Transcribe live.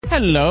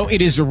Hello,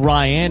 it is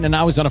Ryan, and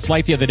I was on a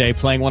flight the other day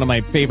playing one of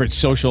my favorite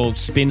social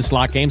spin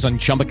slot games on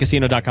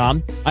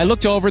ChumbaCasino.com. I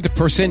looked over at the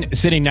person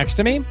sitting next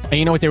to me, and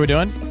you know what they were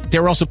doing? They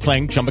were also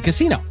playing Chumba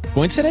Casino.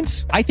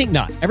 Coincidence? I think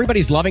not.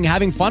 Everybody's loving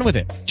having fun with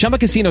it. Chumba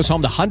Casino is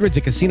home to hundreds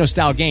of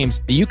casino-style games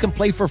that you can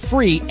play for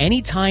free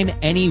anytime,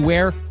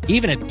 anywhere,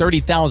 even at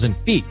 30,000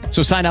 feet.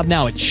 So sign up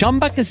now at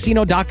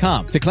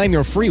ChumbaCasino.com to claim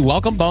your free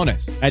welcome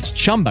bonus. That's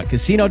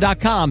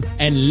ChumbaCasino.com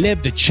and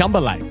live the Chumba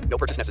life. No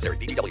purchase necessary.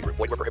 VGW. Void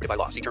were prohibited by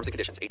law. See terms and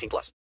conditions.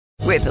 18+.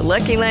 With the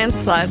Lucky Land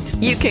Slots,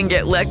 you can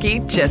get lucky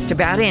just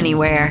about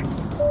anywhere.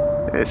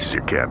 This is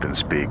your captain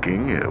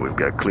speaking. We've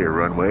got clear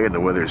runway and the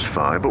weather's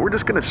fine, but we're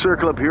just going to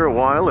circle up here a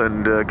while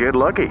and get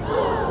lucky.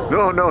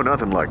 No,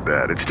 nothing like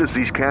that. It's just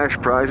these cash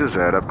prizes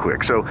add up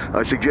quick. So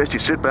I suggest you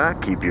sit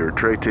back, keep your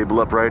tray table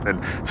upright,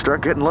 and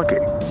start getting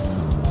lucky.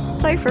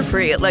 Play for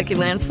free at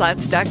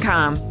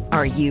LuckyLandSlots.com.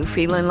 Are you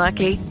feeling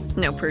lucky?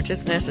 No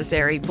purchase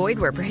necessary. Void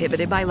where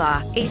prohibited by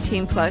law.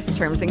 18+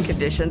 terms and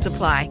conditions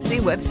apply. See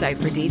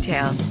website for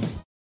details.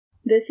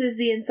 This is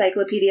the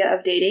Encyclopedia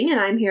of Dating,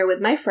 and I'm here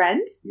with my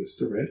friend,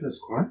 Mr. Red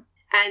Esquire.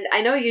 And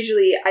I know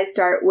usually I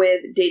start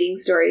with dating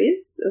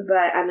stories,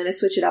 but I'm going to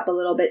switch it up a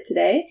little bit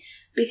today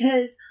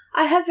because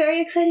I have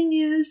very exciting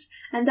news,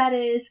 and that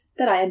is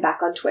that I am back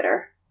on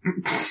Twitter.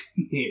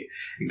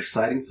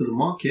 Exciting for the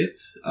market,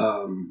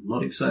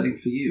 not exciting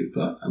for you,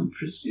 but I'm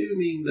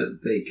presuming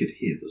that they could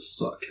hear the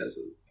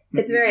sarcasm.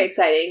 It's very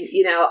exciting.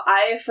 You know,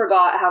 I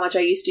forgot how much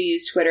I used to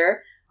use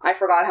Twitter. I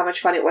forgot how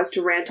much fun it was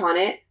to rant on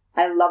it.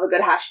 I love a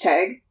good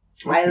hashtag.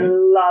 Okay. I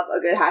love a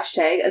good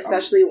hashtag,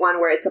 especially one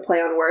where it's a play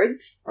on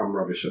words. I'm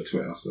rubbish at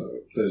Twitter, so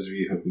those of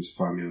you hoping to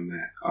find me on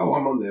there. Oh,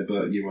 I'm on there,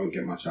 but you won't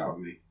get much out of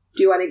me.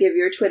 Do you want to give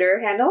your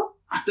Twitter handle?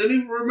 I don't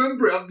even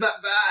remember it. I'm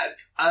that bad.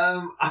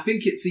 I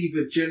think it's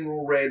either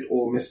General Red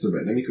or Mr.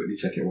 Red. Let me quickly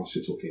check it whilst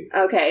you're talking.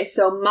 Okay,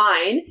 so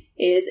mine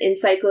is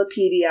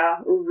Encyclopedia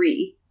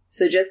Re.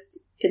 So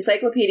just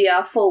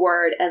Encyclopedia, full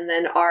word, and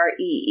then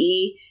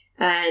REE.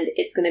 And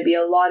it's going to be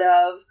a lot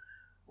of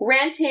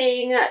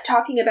ranting,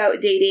 talking about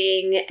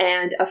dating,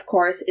 and of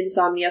course,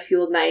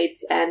 insomnia-fueled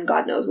nights, and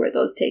God knows where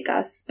those take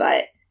us.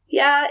 But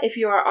yeah, if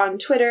you are on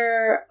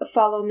Twitter,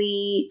 follow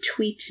me,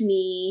 tweet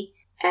me,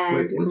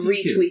 and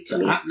retweet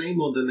me. The at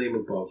name or the name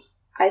above?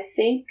 I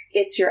think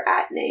it's your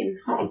at name.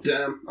 Oh,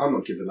 damn. I'm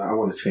not giving that. I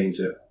want to change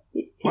it.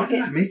 Why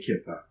did I make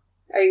it that?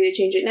 Are you going to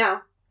change it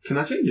now? Can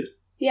I change it?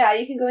 Yeah,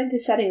 you can go into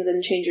settings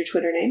and change your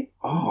Twitter name.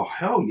 Oh,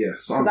 hell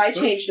yes. I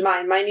changed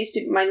mine. Mine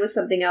was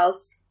something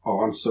else.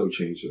 Oh, I'm so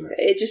changing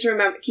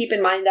it. Keep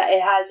in mind that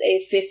it has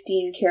a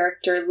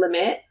 15-character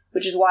limit,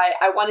 which is why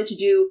I wanted to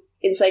do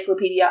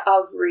Encyclopedia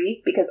of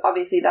Re, because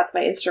obviously that's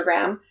my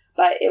Instagram,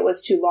 but it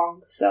was too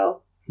long,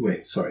 so...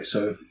 Wait, sorry,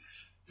 so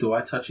do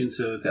I touch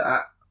into the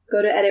app?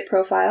 Go to edit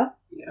profile.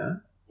 Yeah.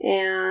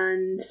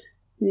 And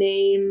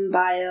name,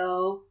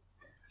 bio.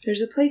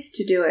 There's a place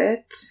to do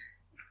it.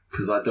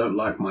 Because I don't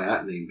like my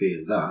at name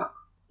being that.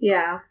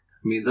 Yeah.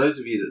 I mean, those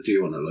of you that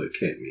do want to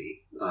locate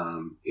me,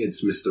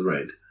 it's Mr.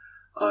 Red.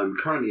 I'm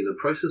currently in the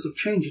process of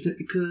changing it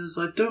because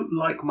I don't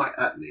like my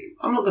at name.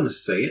 I'm not going to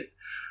say it.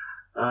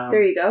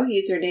 There you go,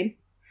 username.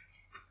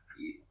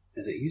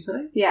 Is it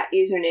username? Yeah,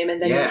 username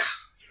and then... Yeah.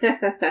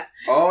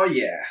 Oh,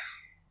 yeah.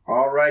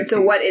 All right.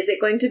 So what is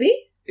it going to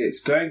be? It's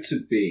going to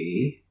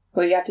be...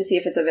 Well, you have to see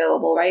if it's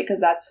available, right? Because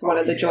that's one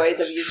of the joys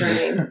of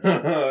usernames.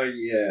 Oh,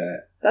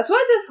 yeah. That's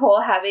why this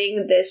whole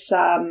having this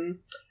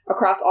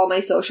across all my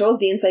socials,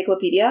 the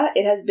encyclopedia,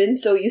 it has been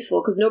so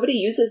useful because nobody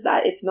uses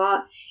that. It's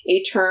not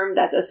a term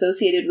that's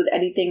associated with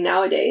anything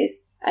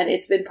nowadays. And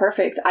it's been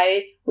perfect.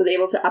 I was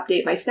able to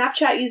update my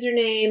Snapchat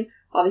username.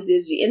 Obviously,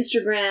 there's the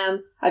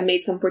Instagram. I've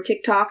made some for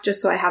TikTok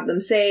just so I have them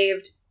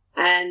saved.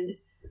 And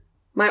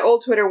my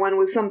old Twitter one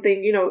was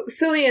something,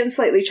 silly and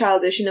slightly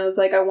childish. It was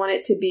like I want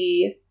it to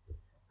be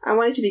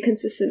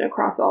consistent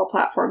across all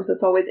platforms. So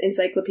it's always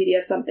encyclopedia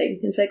of something.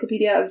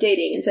 Encyclopedia of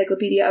dating,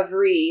 encyclopedia of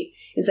re,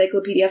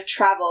 encyclopedia of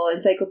travel,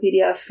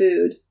 encyclopedia of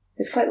food.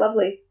 It's quite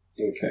lovely.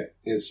 Okay.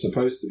 It's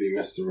supposed to be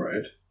Mr.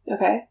 Red.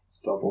 Okay.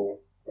 004.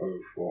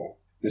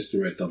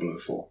 Mr. Red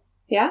 004.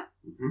 Yeah?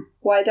 Mm-hmm.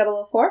 Why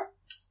 004?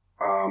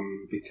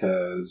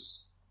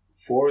 Because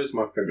 4 is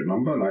my favorite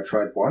number, and I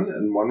tried 1,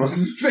 and 1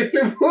 wasn't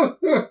available.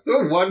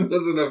 1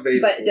 wasn't available.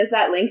 But does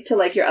that link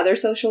to, your other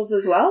socials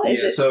as well?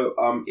 So,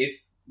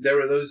 if there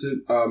are those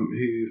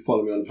who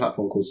follow me on a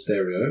platform called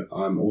Stereo,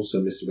 I'm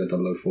also Mr. Red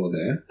 004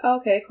 there.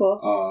 Okay, cool.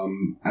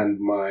 And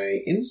my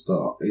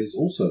Insta is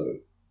also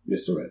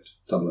Mr. Red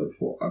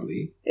 004, I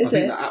believe. I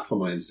think the app for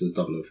my Insta is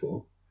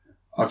 004.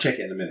 I'll check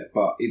it in a minute,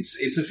 but it's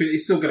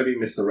still going to be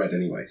Mr. Red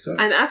anyway. So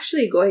I'm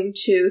actually going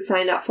to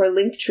sign up for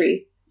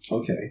Linktree.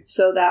 Okay.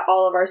 So that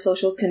all of our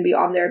socials can be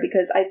on there,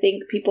 because I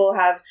think people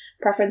have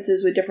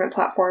preferences with different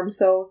platforms,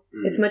 so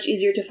it's much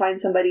easier to find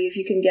somebody if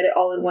you can get it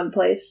all in one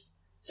place.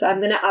 So I'm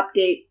going to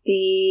update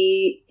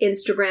the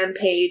Instagram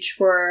page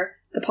for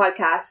the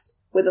podcast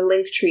with a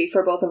Linktree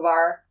for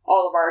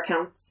all of our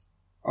accounts.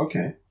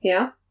 Okay.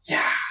 Yeah?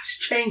 Yeah, it's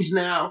changed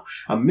now.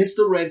 I'm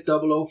Mr. Red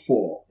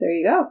 004. There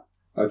you go.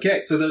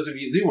 Okay, so those of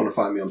you who do want to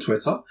find me on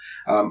Twitter,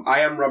 I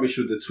am rubbish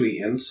with the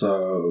tweeting,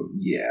 so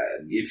yeah,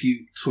 if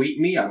you tweet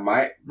me, I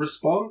might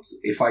respond.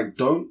 If I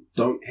don't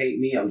hate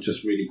me, I'm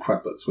just really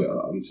crap at Twitter.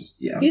 I'm just,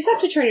 yeah. You just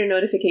have to turn your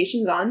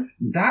notifications on.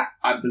 That,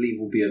 I believe,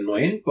 will be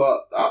annoying,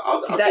 but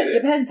I'll That do it.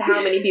 depends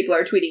how many people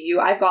are tweeting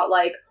you. I've got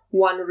like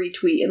one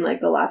retweet in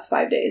like the last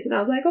 5 days, and I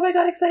was like, oh my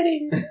god,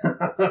 exciting.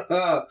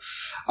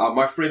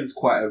 My friend's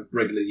quite a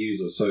regular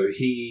user, so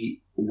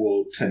he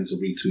will tend to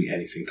retweet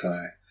anything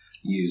I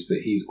use, but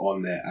he's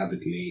on there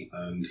avidly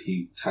and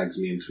he tags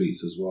me in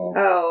tweets as well.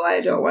 Oh, I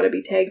don't want to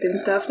be tagged and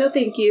stuff. No,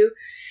 thank you.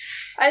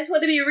 I just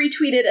want to be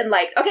retweeted and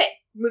liked. Okay,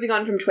 moving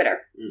on from Twitter.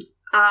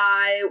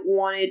 I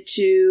wanted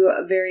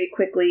to very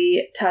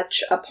quickly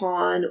touch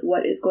upon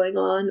what is going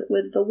on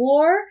with the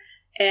war,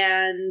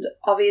 and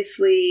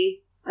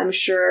obviously I'm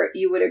sure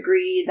you would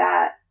agree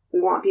that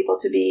we want people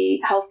to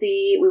be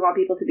healthy, we want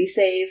people to be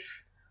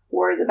safe.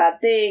 War is a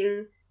bad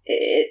thing.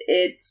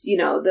 It's, you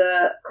know,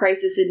 the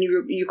crisis in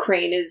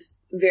Ukraine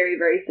is very,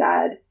 very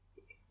sad.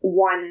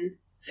 One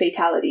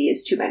fatality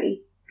is too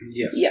many.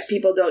 Yes. Yeah,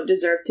 people don't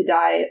deserve to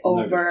die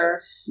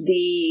over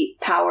the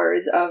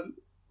powers of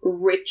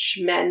rich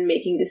men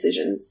making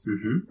decisions,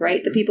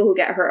 right? The people who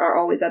get hurt are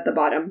always at the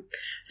bottom.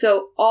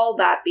 So all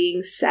that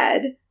being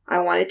said, I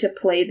wanted to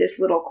play this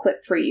little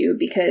clip for you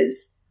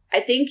because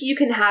I think you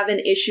can have an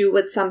issue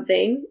with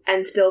something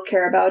and still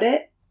care about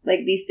it. Like,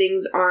 these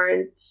things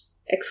aren't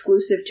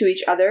exclusive to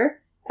each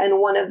other. And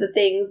one of the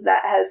things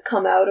that has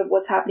come out of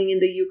what's happening in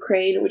the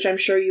Ukraine, which I'm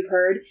sure you've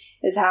heard,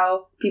 is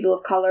how people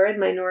of color and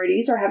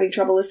minorities are having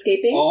trouble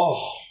escaping.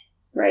 Oh,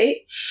 right?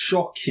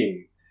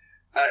 Shocking.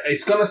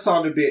 It's going to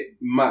sound a bit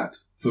mad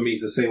for me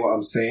to say what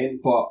I'm saying,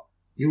 but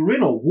you're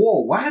in a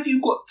war. Why have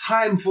you got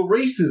time for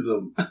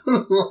racism?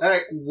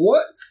 Like,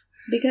 what?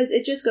 Because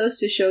it just goes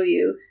to show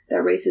you that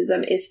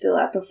racism is still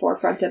at the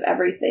forefront of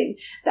everything.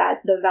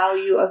 That the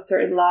value of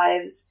certain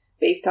lives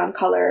based on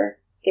color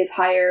is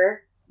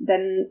higher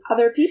than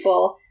other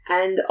people.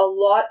 And a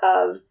lot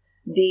of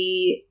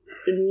the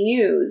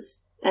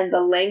news and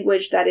the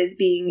language that is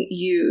being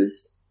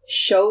used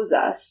shows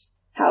us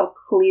how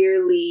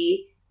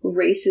clearly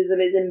racism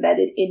is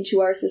embedded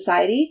into our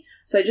society.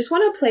 So I just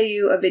want to play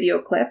you a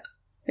video clip.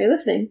 Are you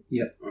listening?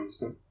 Yep, I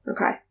understand.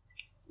 Okay.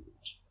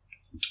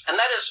 And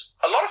that is,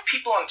 a lot of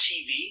people on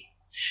TV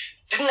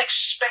didn't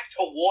expect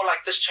a war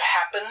like this to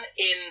happen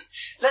in,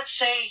 let's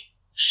say,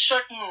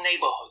 certain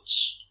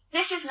neighborhoods.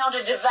 This is not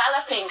a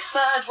developing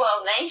third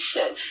world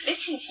nation.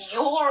 This is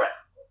Europe.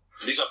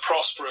 These are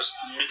prosperous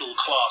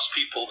middle-class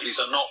people. These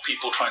are not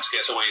people trying to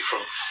get away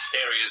from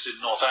areas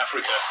in North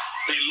Africa.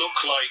 They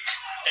look like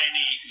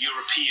any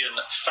European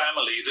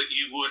family that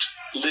you would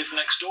live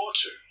next door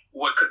to.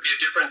 What could be a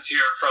difference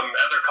here from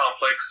other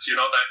conflicts,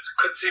 that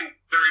could seem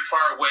very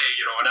far away,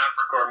 in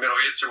Africa or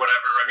Middle East or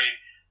whatever. I mean,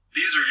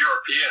 these are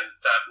Europeans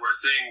that we're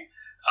seeing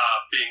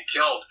being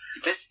killed.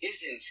 This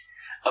isn't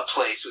a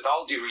place, with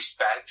all due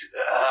respect,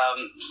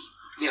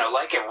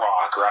 like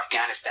Iraq or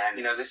Afghanistan.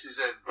 This is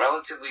a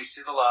relatively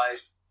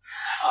civilized,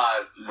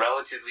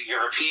 relatively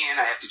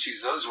European, I have to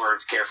choose those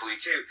words carefully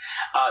too,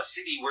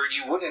 city where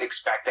you wouldn't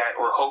expect that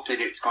or hope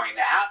that it's going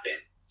to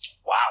happen.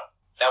 Wow.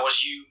 That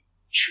was you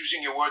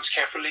choosing your words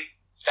carefully?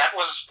 That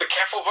was the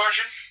careful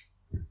version?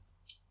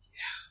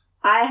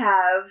 I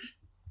have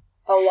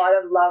a lot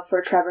of love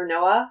for Trevor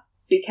Noah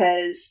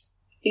because,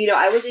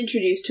 I was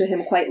introduced to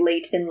him quite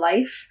late in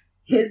life.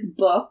 His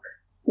book,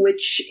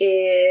 which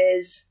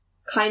is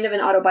kind of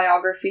an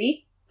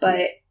autobiography,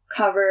 but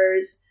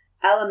covers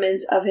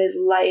elements of his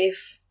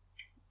life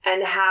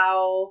and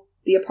how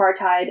the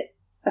apartheid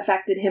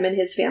affected him and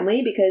his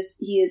family, because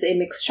he is a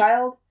mixed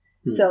child.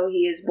 So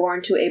he is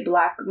born to a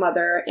black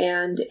mother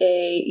and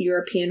a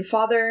European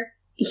father.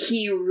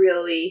 He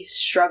really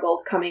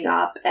struggled coming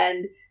up,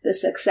 and the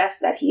success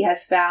that he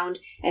has found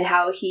and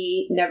how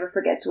he never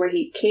forgets where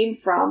he came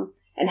from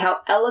and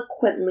how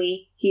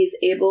eloquently he is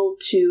able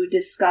to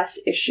discuss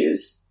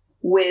issues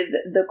with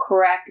the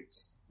correct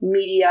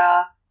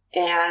media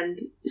and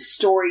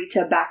story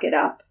to back it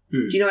up.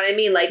 Do you know what I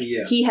mean? Like,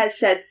 He has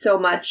said so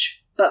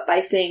much, but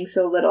by saying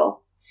so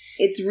little.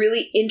 It's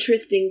really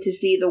interesting to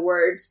see the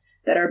words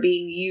that are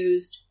being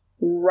used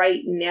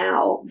right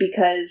now,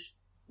 because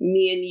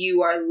me and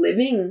you are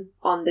living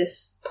on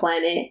this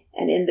planet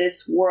and in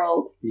this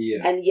world.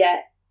 And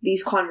yet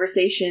these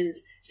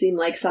conversations seem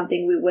like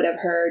something we would have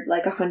heard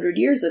like 100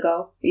 years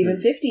ago, even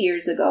 50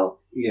 years ago.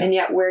 And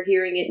yet we're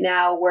hearing it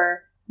now,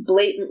 where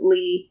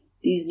blatantly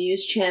these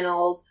news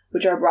channels,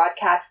 which are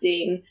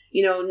broadcasting,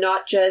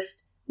 not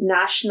just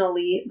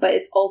nationally, but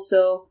it's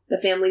also the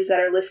families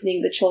that are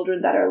listening, the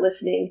children that are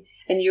listening.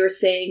 And you're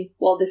saying,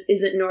 well, this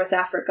isn't North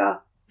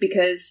Africa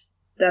because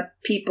the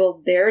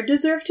people there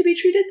deserve to be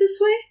treated this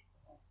way.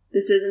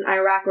 This isn't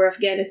Iraq or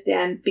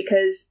Afghanistan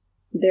because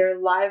their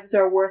lives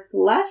are worth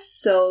less,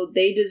 so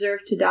they deserve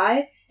to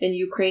die, and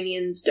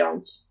Ukrainians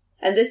don't.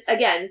 And this,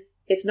 again,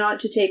 it's not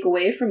to take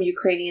away from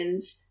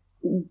Ukrainians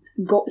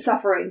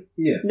suffering.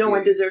 No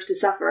one deserves to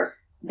suffer.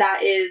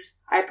 That is,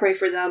 I pray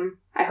for them.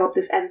 I hope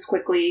this ends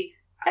quickly.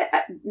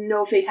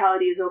 No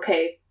fatality is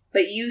okay.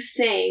 But you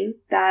saying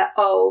that,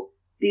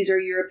 these are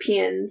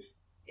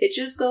Europeans, it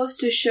just goes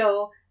to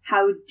show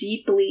how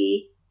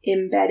deeply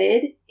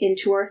embedded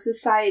into our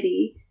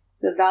society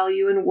the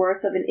value and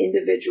worth of an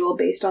individual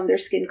based on their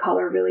skin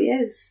color really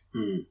is.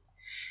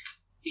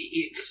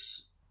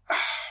 It's...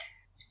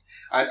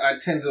 I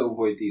tend to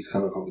avoid these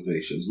kind of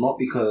conversations, not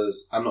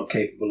because I'm not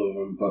capable of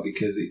them, but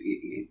because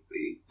it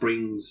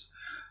brings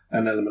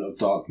an element of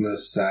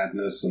darkness,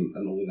 sadness,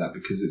 and all of that,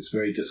 because it's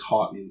very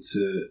disheartening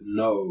to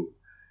know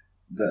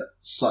that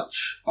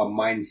such a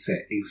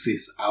mindset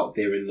exists out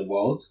there in the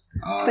world.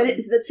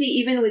 But see,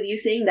 even with you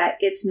saying that,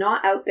 it's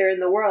not out there in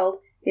the world.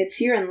 It's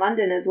here in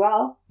London as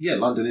well. Yeah,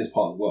 London is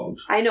part of the world.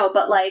 I know,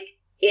 but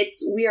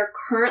we are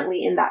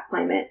currently in that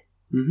climate.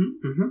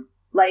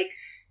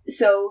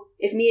 So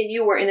if me and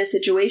you were in a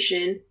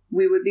situation,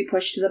 we would be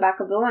pushed to the back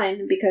of the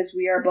line because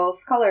we are both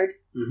colored.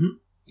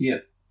 Yeah.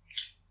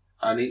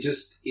 And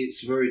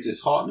it's very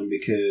disheartening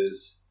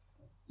because,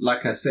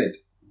 like I said,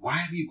 why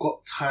have you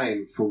got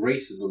time for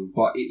racism?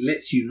 But it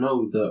lets you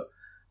know that,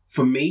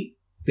 for me,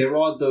 there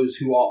are those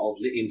who are of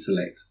the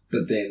intellect,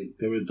 but then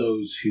there are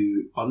those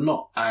who are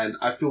not. And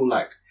I feel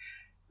like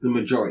the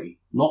majority,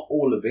 not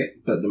all of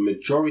it, but the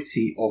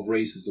majority of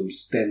racism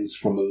stems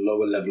from a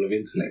lower level of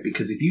intellect.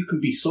 Because if you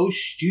can be so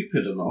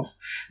stupid enough,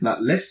 now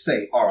let's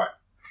say, all right,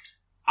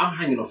 I'm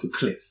hanging off a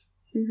cliff.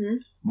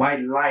 My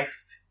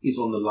life is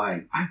on the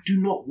line. I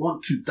do not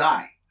want to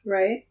die.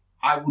 Right.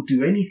 I will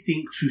do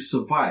anything to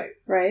survive.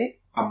 Right.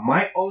 And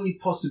my only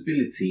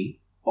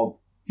possibility of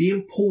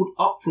being pulled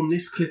up from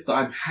this cliff that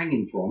I'm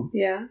hanging from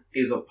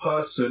is a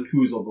person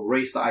who is of a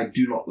race that I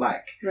do not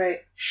like. Right.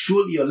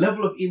 Surely your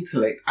level of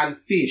intellect and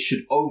fear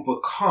should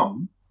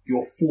overcome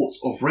your thoughts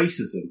of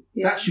racism.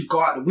 That should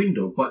go out the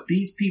window. But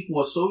these people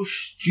are so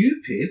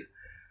stupid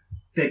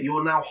that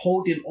you're now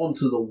holding on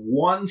to the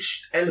one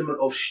element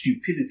of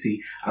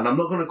stupidity. And I'm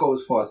not going to go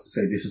as far as to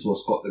say this is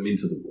what's got them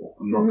into the war.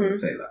 I'm not going to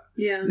say that.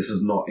 Yeah. This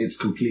is not. It's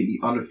completely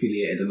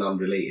unaffiliated and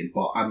unrelated.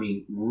 But I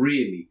mean,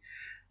 really,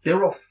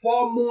 there are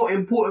far more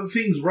important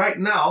things right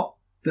now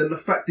than the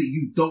fact that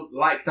you don't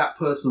like that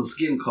person's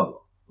skin color.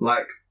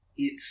 Like,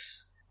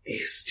 it's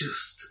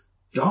just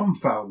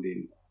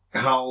dumbfounding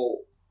how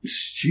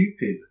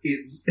stupid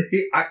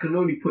I can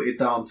only put it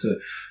down to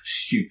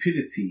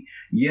stupidity.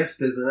 Yes,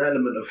 there's an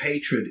element of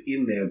hatred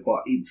in there,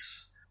 but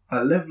it's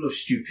a level of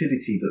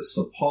stupidity that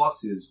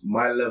surpasses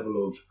my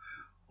level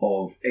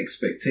of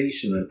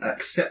expectation and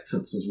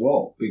acceptance as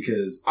well,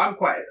 because I'm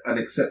quite an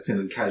accepting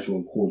and casual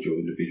and cordial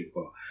individual,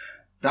 but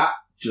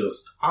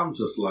I'm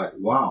just like,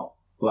 wow.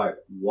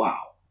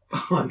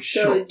 I'm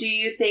sure. So do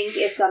you think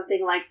if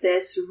something like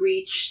this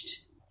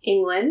reached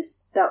England,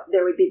 that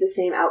there would be the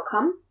same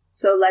outcome?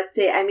 So let's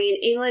say,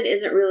 England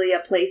isn't really a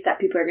place that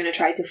people are going to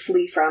try to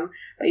flee from,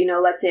 but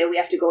let's say we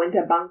have to go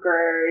into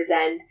bunkers,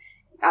 and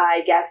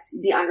I guess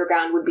the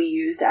underground would be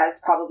used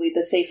as probably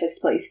the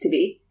safest place to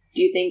be.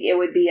 Do you think it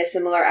would be a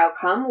similar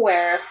outcome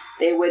where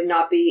they would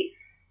not be,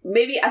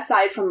 maybe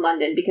aside from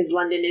London, because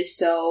London is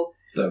so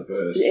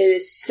diverse. It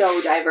is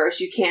so diverse.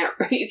 You can't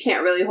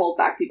really hold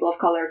back people of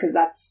color because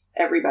that's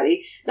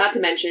everybody. Not to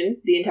mention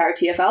the entire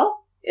TFL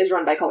is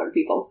run by colored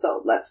people,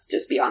 so let's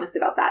just be honest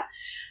about that.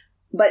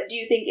 But do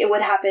you think it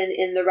would happen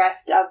in the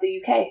rest of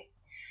the UK?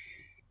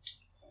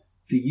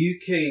 The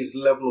UK's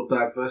level of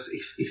diversity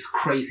is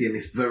crazy, and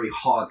it's very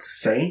hard to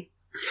say.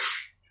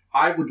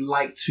 I would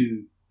like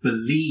to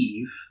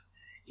believe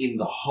in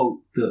the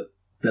hope that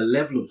the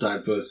level of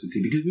diversity,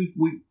 because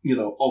we've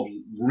of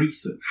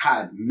recent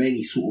had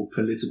many sort of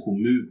political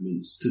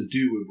movements to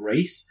do with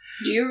race.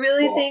 Do you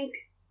really think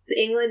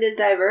England is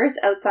diverse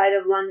outside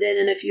of London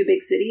and a few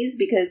big cities?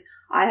 Because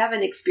I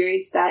haven't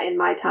experienced that in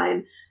my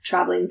time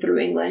traveling through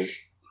England.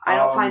 I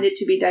don't find it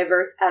to be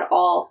diverse at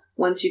all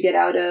once you get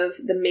out of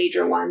the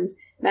major ones.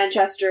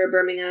 Manchester,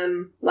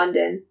 Birmingham,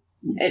 London.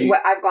 And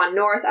I've gone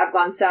north, I've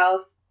gone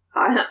south.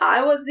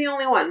 I was the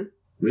only one.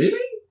 Really?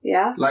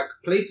 Yeah. Like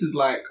places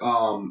like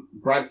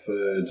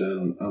Bradford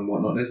and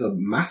whatnot, there's a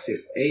massive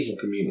Asian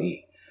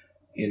community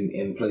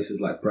in places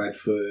like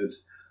Bradford,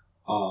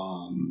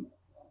 even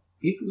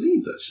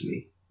Leeds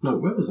actually. No,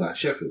 where was that?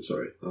 Sheffield,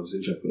 sorry. I was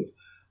in Sheffield.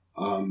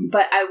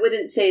 But I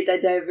wouldn't say the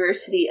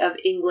diversity of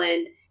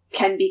England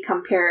can be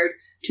compared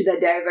to the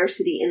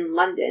diversity in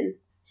London.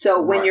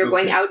 So when you're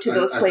going out to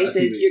those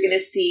places, you're going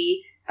to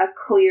see a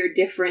clear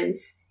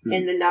difference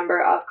in the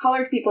number of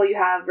colored people you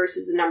have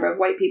versus the number of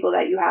white people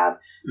that you have.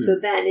 So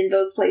then in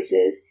those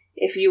places,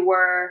 if you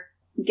were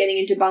getting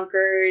into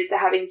bunkers,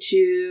 having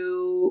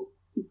to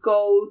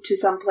go to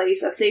some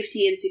place of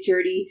safety and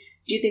security,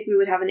 do you think we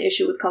would have an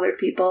issue with colored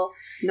people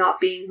not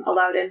being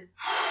allowed in?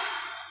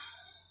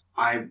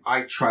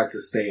 I try to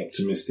stay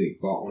optimistic,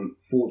 but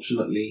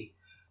unfortunately,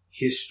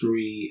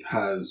 history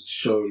has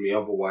shown me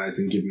otherwise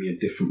and given me a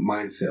different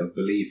mindset of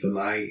belief, and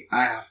I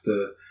have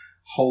to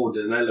hold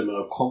an element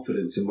of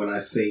confidence in when I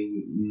say,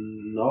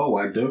 no,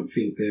 I don't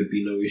think there'd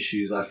be no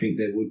issues. I think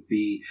there would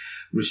be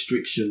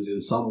restrictions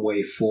in some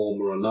way,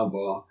 form or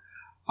another,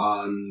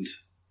 and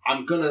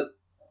I'm gonna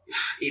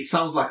it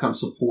sounds like I'm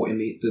supporting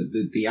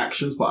the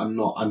actions, but I'm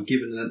not. I'm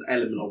giving an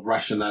element of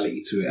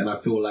rationality to it, and I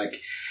feel like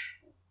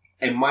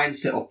a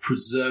mindset of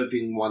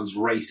preserving one's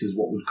race is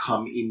what would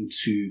come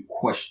into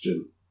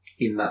question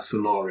in that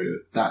scenario.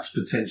 That's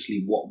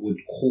potentially what would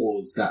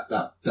cause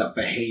that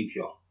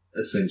behavior,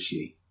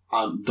 essentially.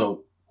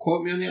 Don't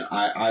quote me on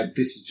it.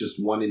 This is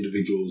just one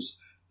individual's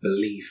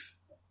belief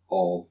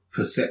of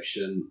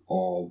perception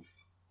of,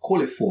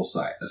 call it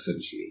foresight,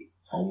 essentially,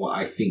 on what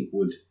I think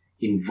would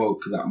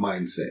invoke that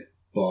mindset.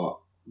 But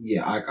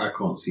yeah, I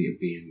can't see it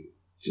being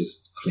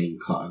just clean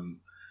cut and,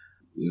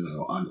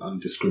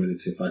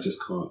 undiscriminative. I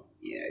just can't.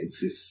 Yeah,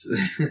 it's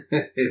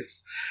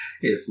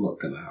it's not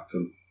gonna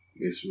happen.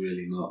 It's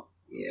really not.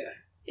 Yeah.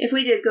 If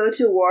we did go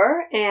to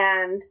war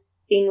and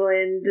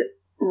England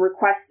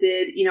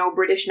requested,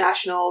 British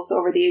nationals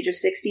over the age of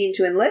 16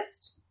 to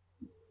enlist,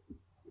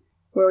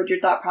 what would your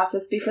thought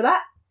process be for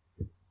that?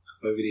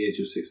 Over the age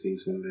of 16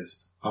 to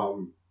enlist.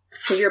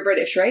 Because you're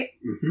British, right?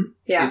 Mm-hmm.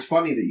 Yeah. It's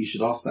funny that you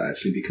should ask that,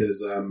 actually,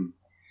 because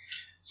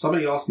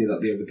somebody asked me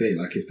that the other day,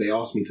 like, if they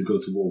asked me to go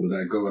to war, would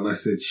I go? And I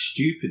said,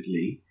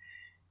 stupidly,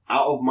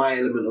 out of my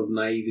element of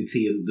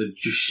naivety and the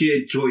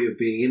sheer joy of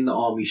being in the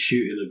army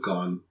shooting a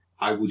gun,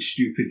 I would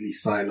stupidly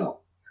sign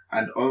up.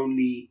 And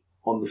only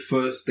on the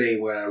first day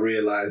where I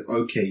realised,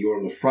 okay, you're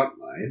on the front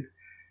line,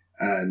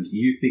 and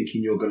you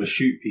thinking you're going to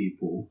shoot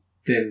people,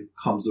 then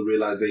comes the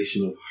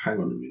realisation of, hang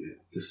on a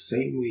minute, the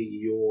same way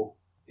you're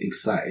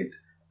excited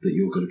that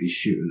you're going to be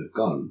shooting a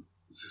gun,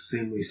 it's the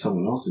same way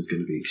someone else is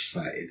going to be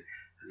excited.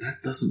 And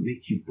that doesn't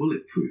make you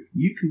bulletproof.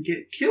 You can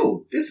get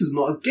killed. This is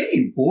not a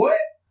game, boy.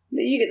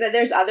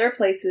 There's other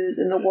places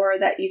in the war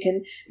that you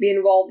can be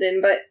involved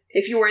in, but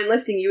if you were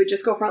enlisting, you would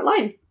just go front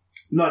line.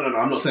 No,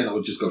 I'm not saying I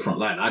would just go front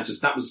line.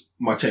 that was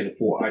my chain of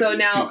thought. So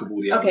now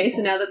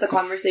that the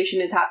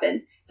conversation has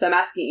happened, so I'm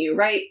asking you,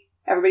 right?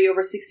 Everybody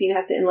over 16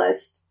 has to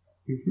enlist,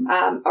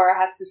 or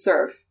has to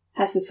serve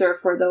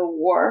for the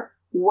war.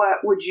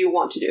 What would you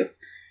want to do?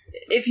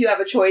 If you have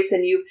a choice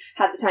and you've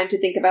had the time to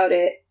think about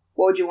it,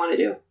 what would you want to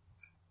do?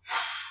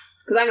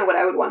 Because I know what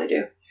I would want to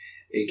do.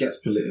 It gets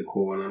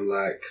political, and I'm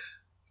like,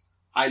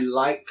 I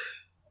like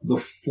the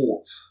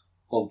thought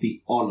of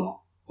the honour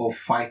of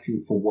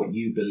fighting for what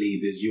you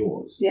believe is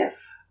yours.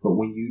 Yes. But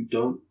when you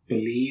don't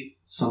believe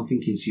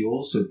something is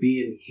yours, so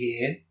being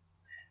here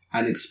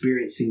and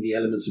experiencing the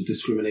elements of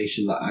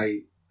discrimination that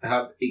I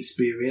have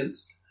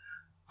experienced,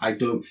 I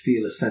don't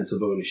feel a sense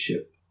of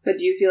ownership. But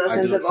do you feel a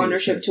sense of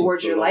ownership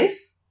towards your life?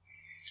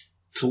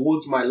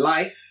 Towards my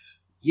life,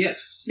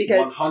 yes.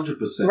 Because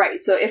 100%.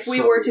 Right. So if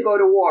we were to go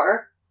to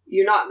war,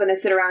 you're not going to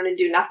sit around and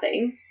do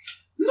nothing.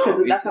 No,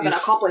 because that's not going to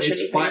accomplish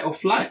anything. It's fight or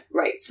flight.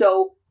 Right.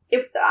 So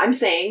if I'm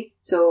saying,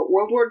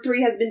 World War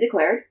III has been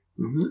declared.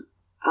 Mm-hmm.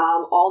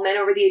 All men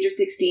over the age of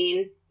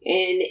 16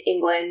 in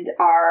England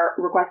are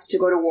requested to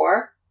go to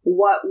war.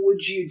 What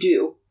would you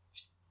do?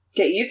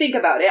 Okay, you think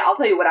about it. I'll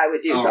tell you what I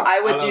would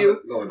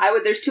do.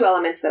 There's two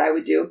elements that I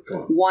would do.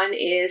 One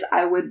is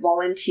I would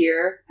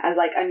volunteer as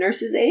like a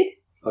nurse's aide.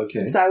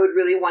 Okay. So I would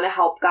really want to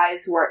help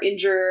guys who are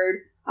injured,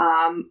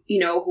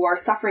 who are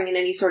suffering in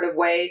any sort of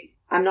way.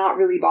 I'm not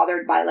really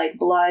bothered by like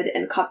blood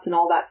and cuts and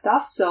all that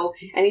stuff. So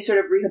any sort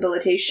of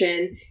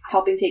rehabilitation,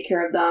 helping take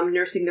care of them,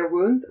 nursing their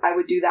wounds, I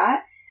would do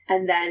that.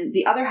 And then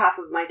the other half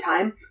of my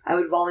time, I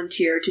would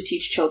volunteer to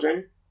teach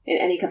children in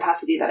any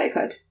capacity that I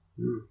could.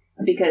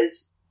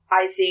 Because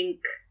I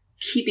think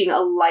keeping a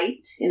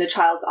light in a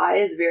child's eye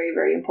is very,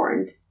 very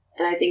important.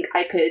 And I think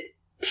I could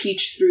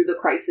teach through the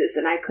crisis,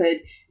 and I could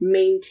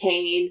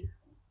maintain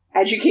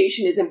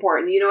education is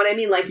important. You know what I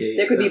mean? Like,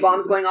 there could be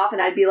bombs going off,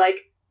 and I'd be like,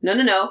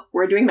 no,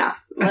 we're doing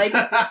math. Like,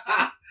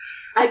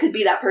 I could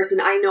be that person.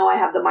 I know I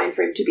have the mind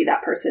frame to be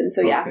that person.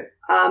 So yeah,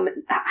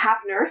 half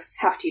nurse,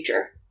 half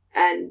teacher.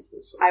 And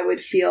I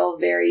would feel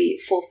very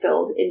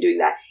fulfilled in doing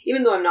that,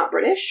 even though I'm not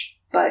British,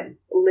 but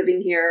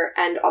living here,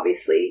 and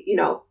obviously,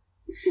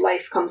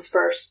 life comes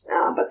first.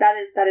 But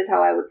that is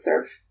how I would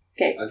serve.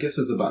 Okay. I guess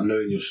it's about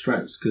knowing your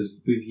strengths, because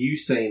with you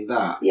saying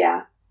that,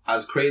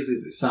 as crazy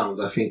as it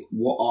sounds, I think,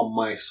 what are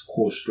my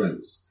core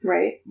strengths?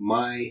 Right.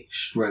 My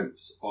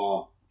strengths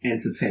are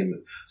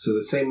entertainment. So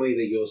the same way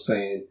that you're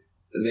saying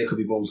there could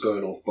be bombs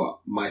going off, but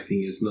my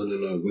thing is, no,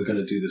 we're going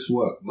to do this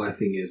work. My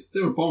thing is,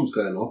 there are bombs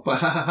going off,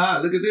 but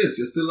look at this,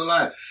 you're still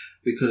alive.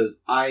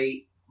 Because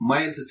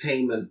my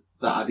entertainment,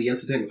 the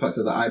entertainment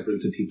factor that I bring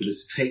to people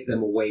is to take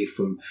them away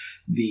from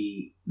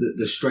the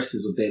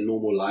stresses of their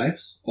normal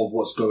lives, of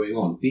what's going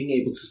on. Being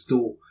able to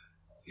still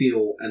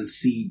feel and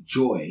see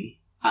joy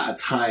at a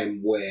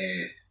time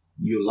where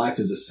your life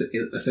is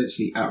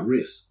essentially at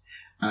risk.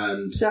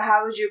 And so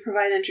how would you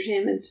provide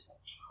entertainment?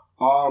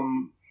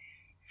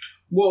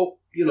 Well,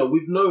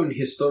 we've known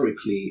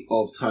historically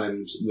of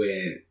times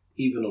where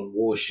even on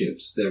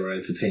warships, there are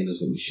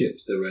entertainers on the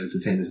ships, there are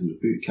entertainers in the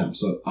boot camp.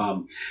 So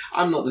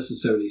I'm not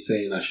necessarily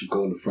saying I should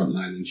go on the front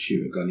line and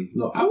shoot a gun, even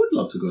though I would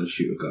love to go and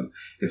shoot a gun.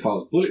 If I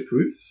was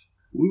bulletproof,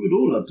 we would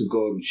all love to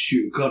go and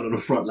shoot a gun on the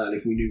front line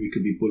if we knew we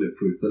could be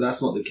bulletproof, but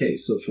that's not the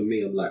case. So for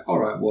me, I'm like, all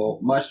right, well,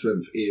 my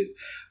strength is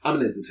I'm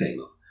an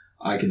entertainer.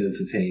 I can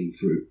entertain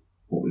through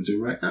what we're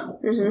doing right now.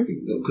 Mhm.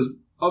 Something because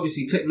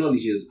obviously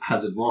technology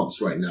has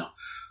advanced right now.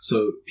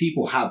 So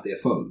people have their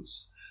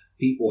phones.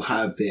 People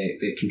have their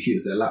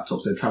computers, their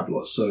laptops, their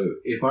tablets. So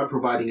if I'm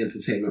providing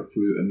entertainment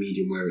through a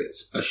medium where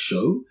it's a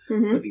show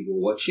that people are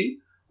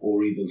watching,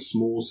 or even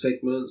small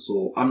segments,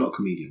 or I'm not a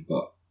comedian,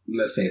 but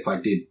let's say if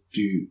I did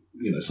do,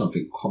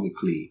 something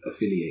comically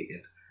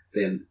affiliated,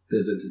 then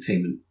there's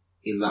entertainment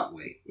in that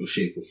way, or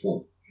shape or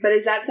form. But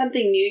is that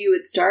something new you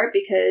would start?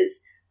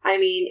 Because, I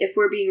mean, if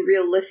we're being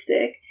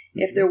realistic,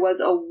 if there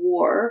was a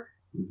war,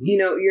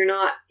 you're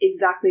not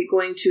exactly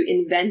going to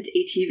invent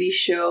a TV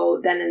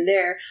show then and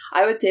there.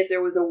 I would say if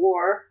there was a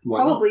war,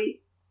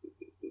 probably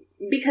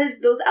because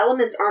those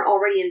elements aren't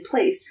already in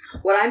place.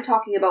 What I'm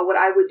talking about, what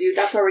I would do,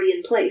 that's already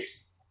in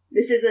place.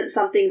 This isn't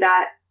something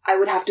that I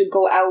would have to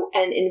go out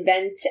and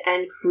invent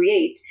and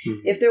create.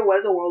 If there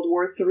was a World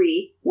War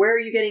III, where are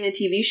you getting a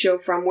TV show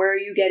from? Where are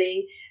you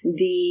getting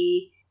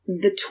the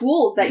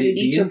tools that you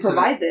need to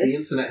provide this? The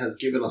internet has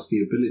given us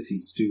the ability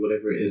to do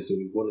whatever it is that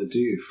we want to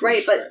do.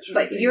 Right, but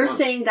you're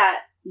saying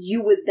that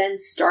you would then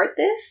start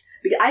this?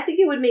 Because I think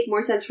it would make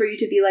more sense for you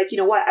to be like, you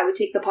know what, I would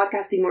take the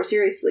podcasting more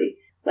seriously.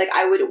 Like,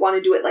 I would want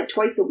to do it like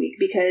twice a week,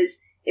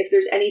 because if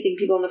there's anything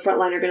people on the front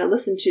line are going to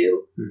listen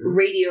to,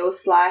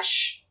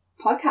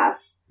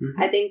 radio/podcasts,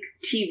 I think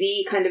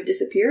TV kind of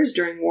disappears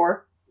during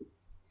war.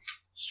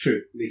 It's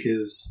true,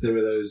 because there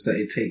are those that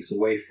it takes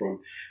away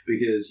from,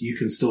 because you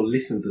can still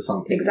listen to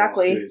something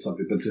exactly whilst doing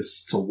something, but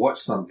to watch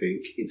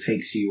something, it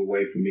takes you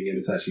away from being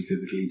able to actually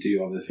physically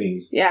do other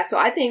things. Yeah, so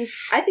I think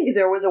if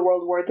there was a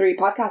World War III,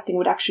 podcasting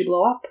would actually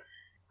blow up.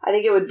 I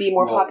think it would be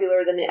more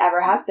popular than it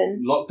ever has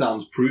been.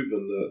 Lockdown's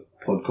proven that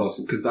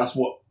podcasting, because that's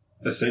what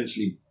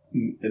essentially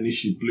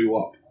initially blew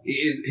up.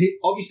 It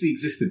obviously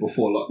existed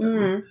before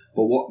lockdown,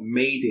 but what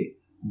made it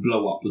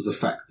blow up was the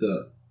fact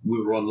that we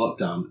were on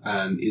lockdown,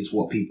 and it's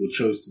what people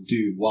chose to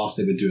do whilst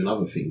they were doing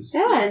other things.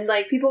 Yeah, and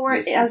like people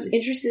weren't as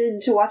interested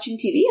into watching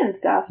TV and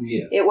stuff.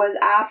 Yeah. It was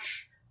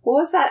apps. What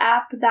was that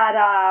app that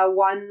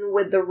one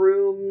with the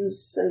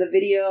rooms and the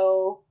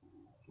video?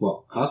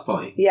 What? House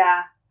Party?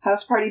 Yeah.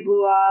 House Party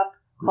blew up.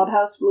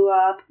 Clubhouse blew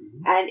up.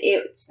 And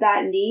it's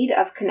that need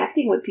of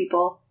connecting with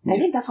people. And I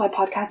think that's why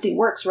podcasting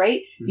works,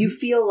 right? You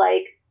feel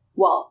like,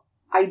 well,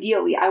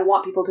 ideally, I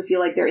want people to feel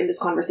like they're in this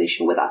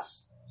conversation with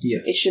us.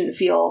 Yes. It shouldn't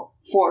feel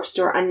forced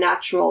or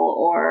unnatural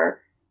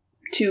or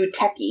too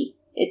techy.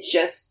 It's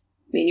just,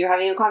 you're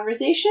having a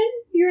conversation,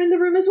 you're in the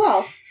room as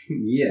well.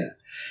 Yeah.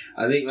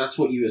 I think that's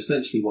what you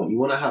essentially want. You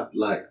want to have,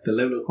 like, the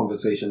level of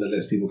conversation that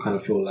lets people kind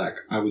of feel like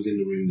I was in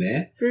the room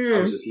there.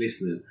 I was just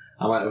listening.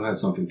 I might have had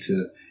something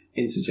to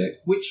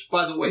interject. Which,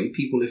 by the way,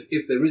 people,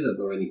 if there is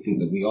ever anything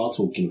that we are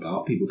talking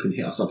about, people can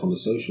hit us up on the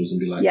socials and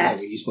be like, yes,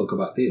 when you spoke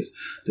about this,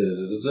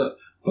 da-da-da-da-da.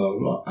 Blah,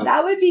 blah, blah.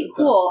 That would be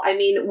cool. I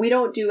mean, we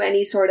don't do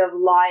any sort of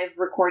live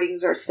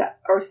recordings or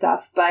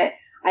stuff, but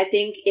I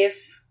think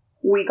if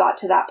we got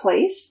to that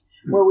place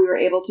where we were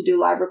able to do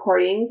live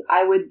recordings,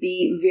 I would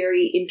be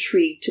very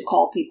intrigued to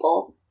call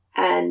people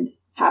and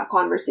have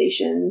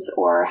conversations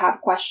or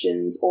have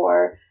questions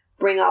or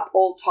bring up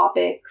old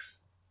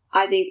topics.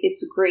 I think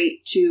it's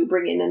great to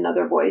bring in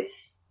another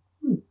voice.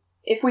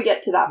 If we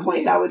get to that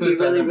point, that would be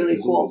really, really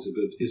cool.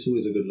 It's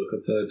always a good look,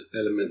 a third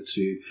element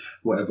to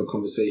whatever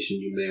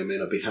conversation you may or may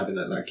not be having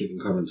at that given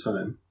current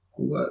time.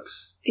 It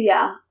works.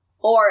 Yeah.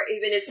 Or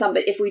even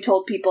if we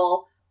told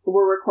people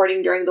we're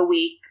recording during the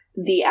week,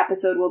 the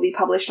episode will be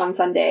published on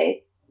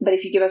Sunday, but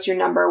if you give us your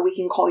number, we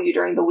can call you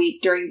during the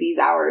week during these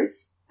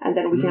hours, and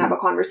then we can have a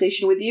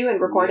conversation with you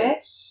and record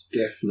it.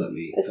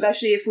 Definitely.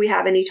 Especially if we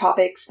have any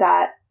topics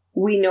that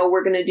we know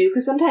we're going to do,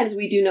 because sometimes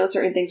we do know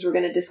certain things we're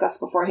going to discuss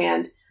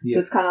beforehand. Yeah.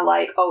 So it's kind of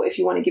like, oh, if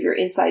you want to give your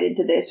insight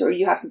into this, or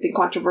you have something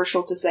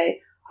controversial to say,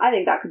 I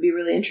think that could be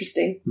really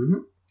interesting.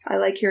 I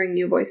like hearing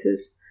new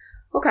voices.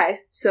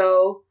 Okay,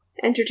 so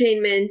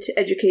entertainment,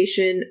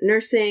 education,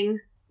 nursing,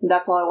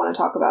 that's all I want to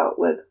talk about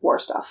with war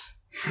stuff.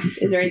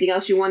 Is there anything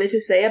else you wanted to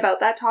say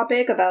about that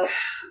topic, about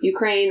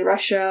Ukraine,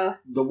 Russia?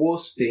 The war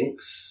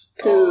stinks.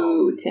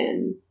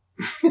 Putin.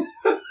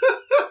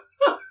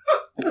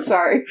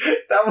 Sorry.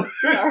 That was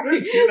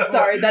sorry.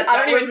 Sorry. That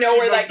I don't even know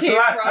where that came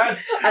from.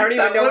 I don't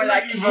even know where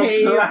that came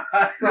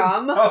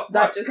from.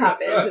 That just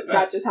happened.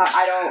 That just happened.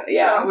 I don't.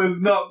 Yeah. That was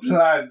not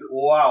planned.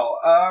 Wow.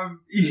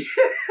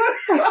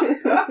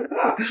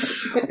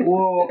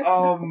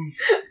 Well.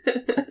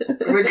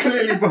 We're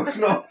clearly both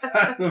not a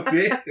fan of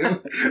it.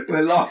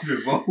 We're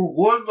laughing, but it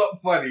was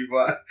not funny.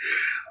 But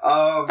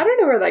I don't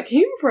know where that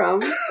came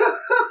from.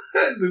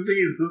 The thing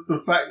is, just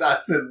the fact that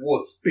I said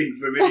war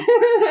stinks and then he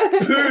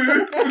said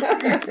poo.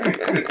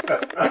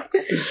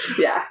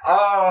 Yeah.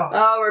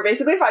 Oh, we're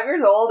basically 5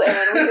 years old, and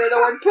we hear the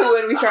word poo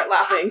and we start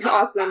laughing.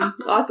 Awesome.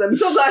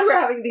 So glad we're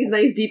having these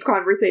nice deep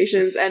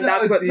conversations, and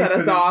that's what set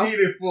us off.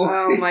 Beautiful.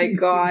 Oh my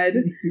god.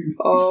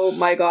 Oh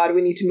my god.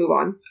 We need to move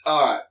on.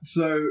 All right.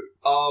 So,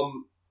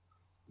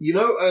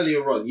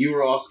 earlier on, you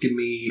were asking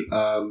me,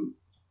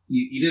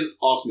 you didn't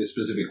ask me a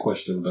specific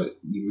question, but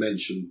you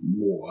mentioned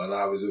war, and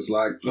I was just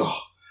like,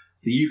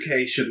 the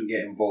UK shouldn't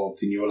get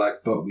involved, and you were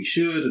like, but we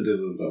should,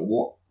 and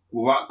what?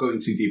 Without going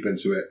too deep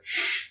into it,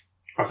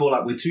 I feel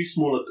like we're too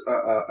small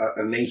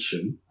a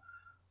nation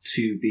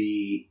to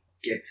be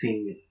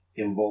getting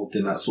involved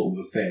in that sort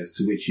of affairs,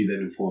 to which you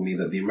then inform me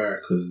that the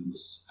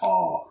Americans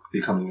are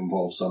becoming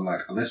involved. So I'm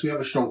like, unless we have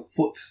a strong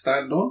foot to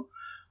stand on,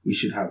 we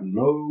should have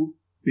no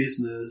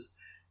business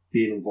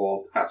being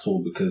involved at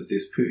all, because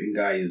this Putin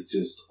guy is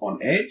just on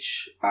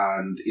edge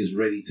and is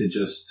ready to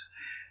just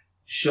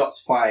shots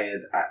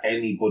fired at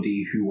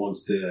anybody who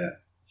wants to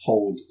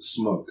hold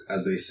smoke,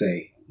 as they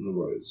say on the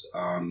roads.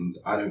 And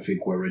I don't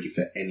think we're ready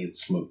for any of the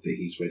smoke that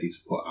he's ready to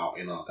put out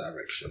in our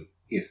direction,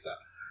 if that.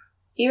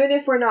 Even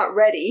if we're not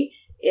ready,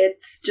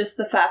 it's just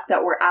the fact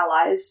that we're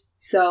allies.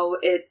 So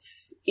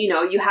it's,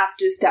 you have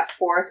to step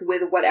forth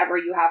with whatever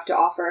you have to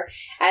offer.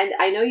 And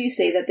I know you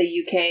say that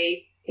the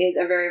UK is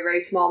a very, very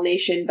small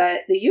nation,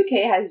 but the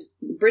UK has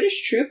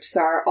British troops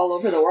are all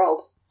over the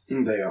world.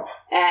 They are.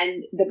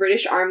 And the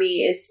British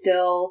Army is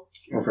still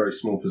a very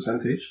small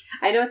percentage.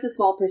 I know it's a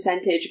small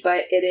percentage,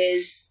 but it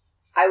is,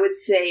 I would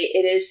say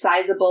it is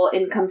sizable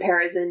in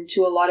comparison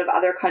to a lot of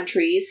other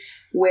countries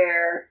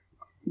where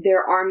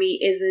their army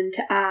isn't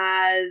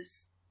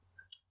as,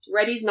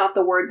 ready's not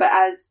the word, but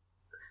as,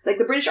 like,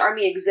 the British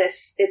Army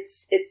exists.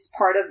 It's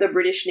part of the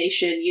British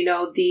nation,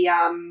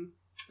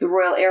 the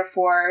Royal Air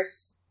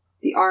Force,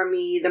 the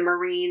Army, the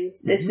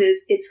Marines. This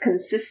is, it's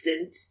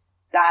consistent.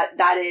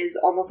 That is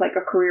almost like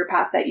a career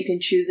path that you can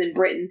choose in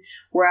Britain,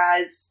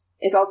 whereas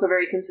it's also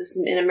very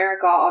consistent in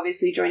America,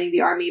 obviously joining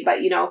the army. But,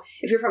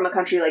 if you're from a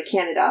country like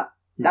Canada,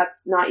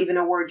 that's not even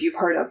a word you've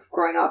heard of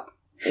growing up.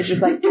 It's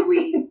just like, do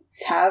we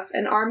have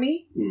an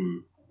army?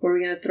 Were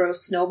we going to throw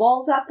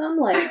snowballs at them?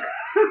 Like,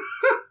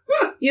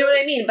 you know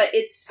what I mean? But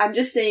I'm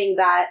just saying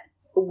that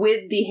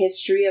with the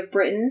history of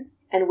Britain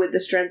and with the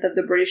strength of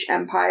the British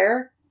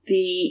Empire,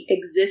 the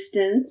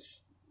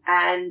existence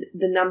and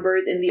the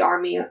numbers in the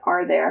army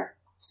are there.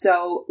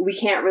 So we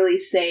can't really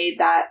say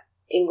that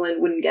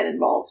England wouldn't get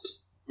involved.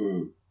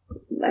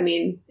 I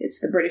mean, it's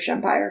the British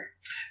Empire.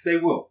 They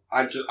will.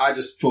 I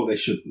just feel they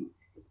shouldn't.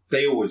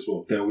 They always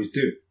will. They always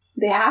do.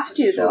 They have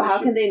to, though.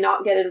 How can they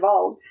not get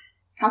involved?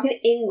 How can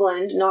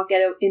England not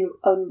get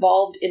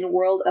involved in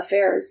world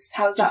affairs?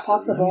 How is that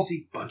possible? A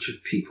nosy bunch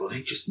of people.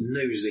 They're just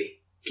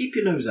nosy. Keep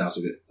your nose out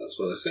of it. That's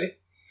what I say.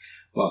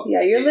 Well,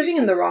 yeah, you're living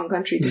in the wrong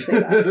country to say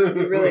that.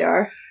 You really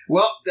are.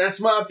 Well, that's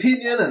my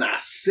opinion, and I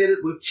said it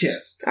with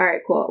chest. All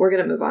right, cool. We're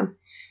going to move on.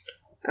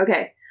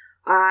 Okay.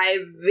 I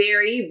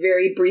very,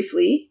 very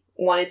briefly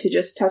wanted to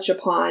just touch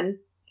upon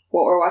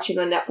what we're watching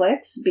on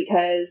Netflix,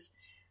 because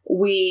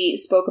we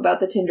spoke about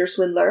The Tinder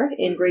Swindler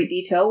in great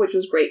detail, which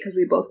was great because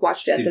we both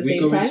watched it at the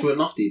same time. Did we go into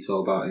enough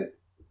detail about it?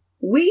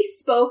 We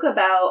spoke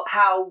about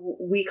how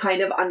we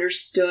kind of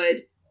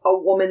understood a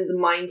woman's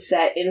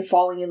mindset in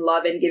falling in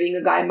love and giving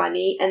a guy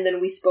money, and then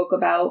we spoke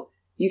about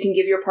you can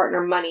give your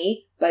partner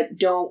money, but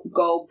don't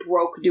go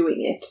broke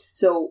doing it.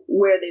 So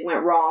where they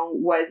went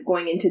wrong was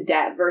going into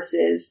debt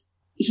versus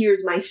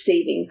here's my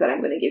savings that I'm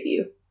going to give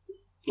you.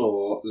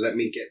 Or let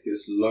me get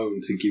this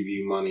loan to give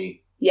you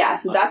money. Yeah,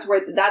 so that's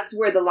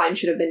where the line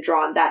should have been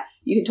drawn, that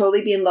you can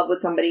totally be in love with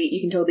somebody,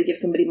 you can totally give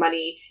somebody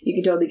money, you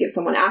can totally give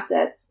someone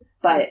assets,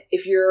 but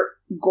if you're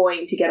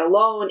going to get a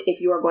loan, if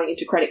you are going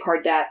into credit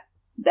card debt,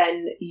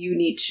 then you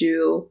need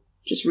to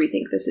just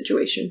rethink the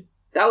situation.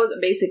 That was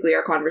basically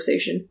our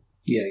conversation.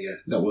 Yeah,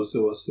 that was.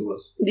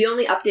 The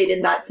only update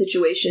in that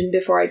situation,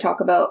 before I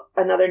talk about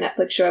another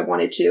Netflix show I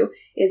wanted to,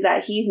 is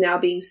that he's now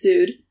being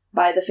sued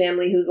by the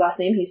family whose last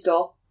name he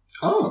stole.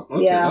 Oh,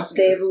 okay. Yeah,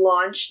 they've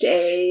launched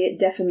a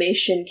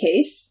defamation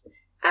case,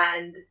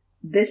 and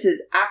this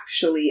is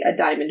actually a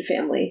Diamond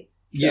family.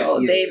 So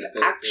they've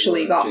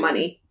actually got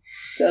money.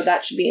 So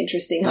that should be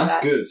interesting.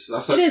 That's good.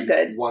 That's actually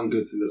good. One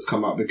good thing that's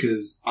come out,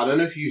 because I don't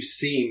know if you've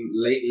seen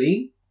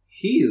lately,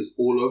 he is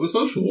all over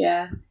socials.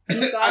 Yeah.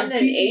 He's gotten an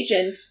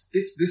agent.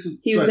 This is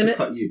sorry to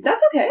cut you.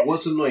 That's okay.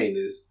 What's annoying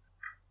is,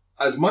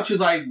 as much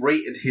as I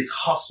rated his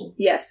hustle,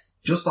 yes,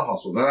 just the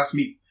hustle, that's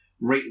me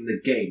rating the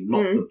game,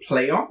 not the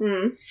player.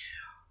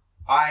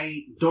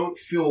 I don't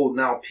feel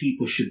now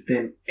people should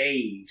then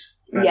aid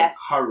and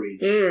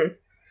encourage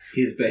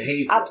his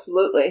behavior.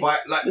 Absolutely.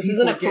 But, like, this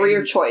isn't a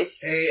career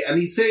choice. And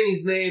he's saying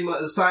his name,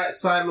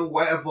 Simon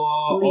whatever.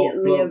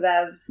 Liev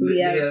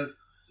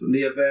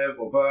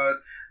or Verd.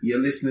 You're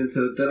listening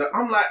to...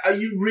 I'm like, are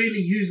you really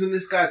using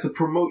this guy to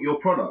promote your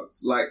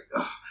products? Like,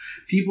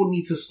 people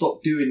need to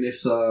stop doing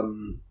this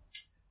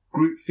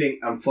groupthink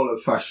and follow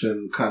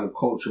fashion kind of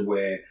culture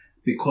where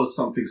because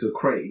something's a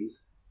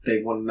craze,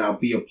 they want to now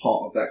be a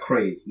part of that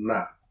craze.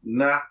 Nah.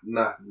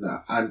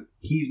 And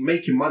he's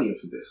making money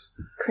off of this.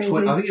 Crazy.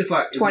 I think it's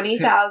like...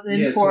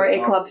 $20,000 for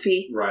a club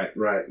fee. Right,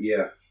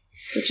 yeah.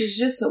 Which is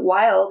just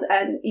wild.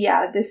 And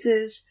yeah, this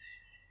is...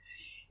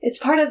 It's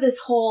part of this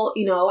whole,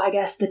 I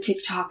guess the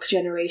TikTok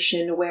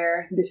generation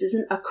where this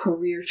isn't a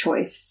career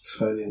choice.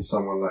 Turning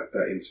someone like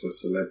that into a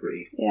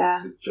celebrity. Yeah.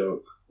 It's a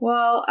joke.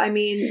 Well, I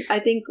mean, I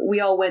think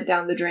we all went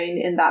down the drain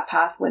in that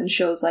path when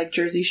shows like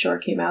Jersey Shore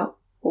came out.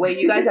 Wait,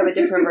 you guys have a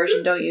different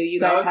version, don't you? You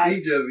guys have...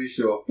 see Jersey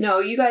Shore. No,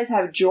 you guys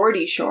have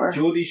Geordie Shore.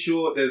 Geordie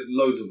Shore, there's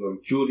loads of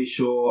them. Geordie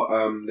Shore,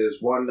 there's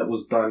one that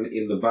was done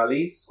in the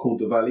valleys, called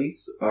the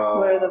Valleys. What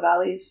are the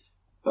valleys?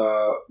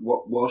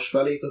 Welsh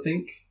Valleys, I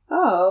think.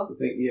 Oh. I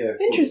think, yeah.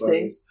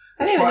 Interesting.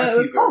 I didn't even know it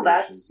was called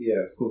that. Yeah,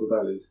 it's called the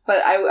Valleys.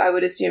 But I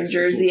would assume It's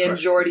Jersey all and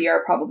trash Geordie TV.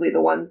 are probably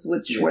the ones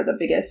which were the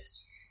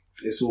biggest.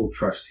 It's all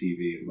trash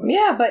TV.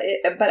 Yeah,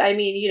 but I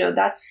mean,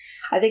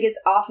 I think it's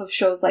off of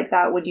shows like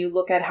that when you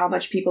look at how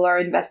much people are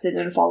invested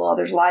and follow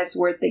others' lives,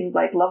 where things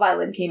like Love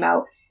Island came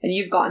out and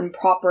you've gotten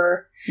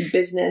proper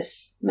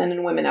business men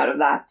and women out of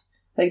that.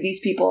 Like these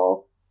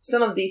people,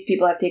 some of these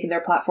people have taken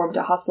their platform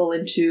to hustle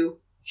into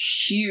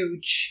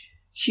huge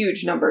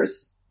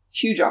numbers,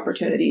 huge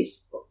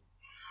opportunities.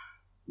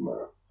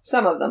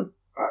 Some of them.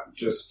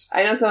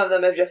 I know some of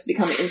them have just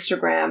become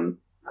Instagram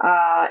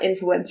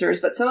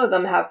influencers, but some of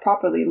them have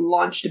properly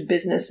launched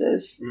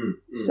businesses.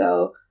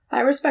 So I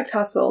respect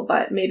hustle,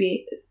 but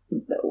maybe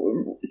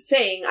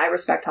saying I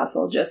respect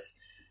hustle, just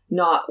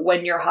not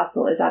when your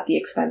hustle is at the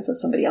expense of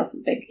somebody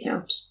else's bank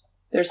account.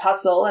 There's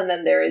hustle, and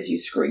then there is you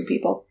screwing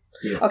people.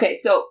 Yeah. Okay,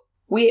 so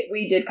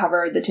we did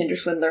cover the Tinder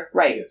swindler,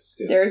 right? Yes,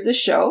 yeah. There is this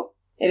show.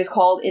 It is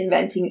called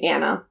Inventing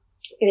Anna.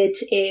 It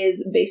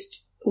is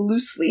based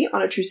loosely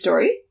on a true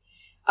story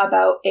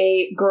about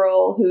a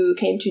girl who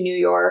came to New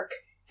York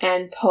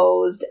and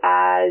posed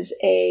as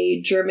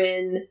a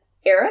German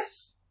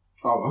heiress.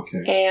 Oh,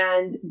 okay.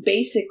 And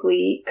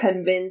basically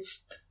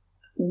convinced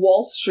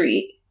Wall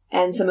Street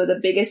and some of the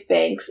biggest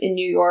banks in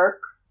New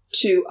York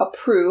to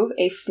approve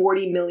a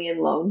 $40 million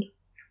loan.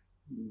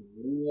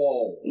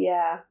 Whoa.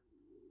 Yeah.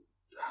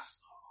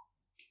 That's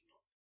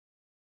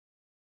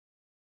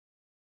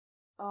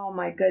Oh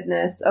my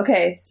goodness.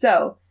 Okay,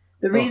 so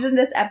the reason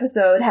this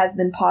episode has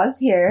been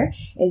paused here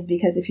is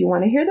because if you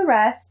want to hear the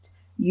rest,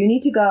 you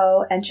need to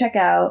go and check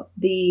out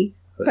the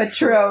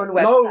Patreon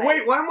website. No,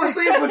 wait, why am I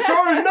saying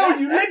Patreon? No,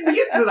 you led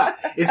me into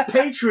that. It's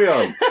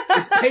Patreon.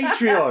 It's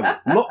Patreon,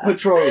 not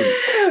Patron.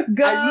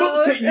 I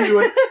looked at you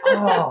and,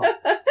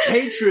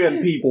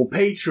 Patreon, people,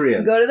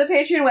 Patreon. Go to the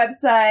Patreon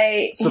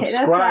website, subscribe,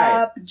 hit us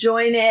up,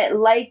 join it,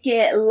 like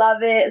it,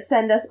 love it,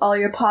 send us all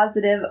your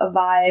positive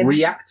vibes.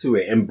 React to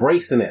it,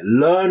 embracing it,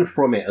 learn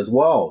from it as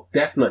well.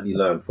 Definitely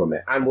learn from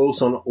it. And we're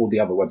also on all the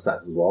other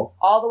websites as well.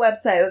 All the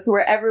websites,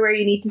 we're everywhere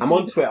you need to see. I'm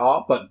on Twitter,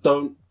 but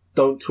don't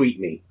tweet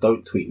me.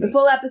 Don't tweet me. The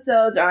full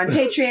episodes are on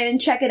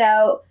Patreon. Check it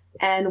out.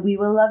 And we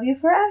will love you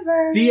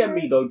forever. DM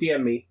me, though.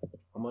 DM me.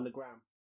 I'm on the gram.